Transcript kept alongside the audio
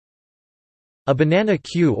A banana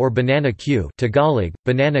cue or banana cue Tagalog,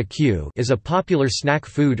 banana cue is a popular snack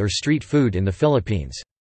food or street food in the Philippines.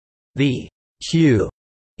 The cue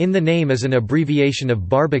in the name is an abbreviation of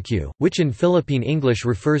barbecue, which in Philippine English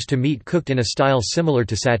refers to meat cooked in a style similar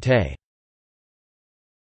to satay.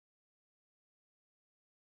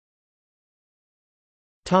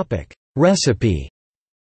 Recipe.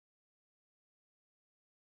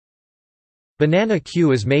 Banana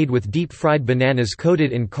cue is made with deep-fried bananas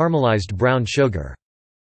coated in caramelized brown sugar.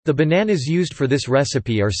 The bananas used for this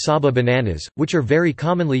recipe are saba bananas, which are very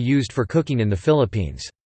commonly used for cooking in the Philippines.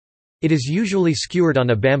 It is usually skewered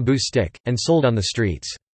on a bamboo stick, and sold on the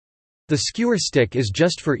streets. The skewer stick is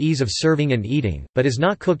just for ease of serving and eating, but is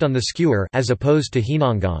not cooked on the skewer as opposed to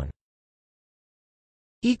hinanggang.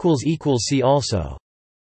 See also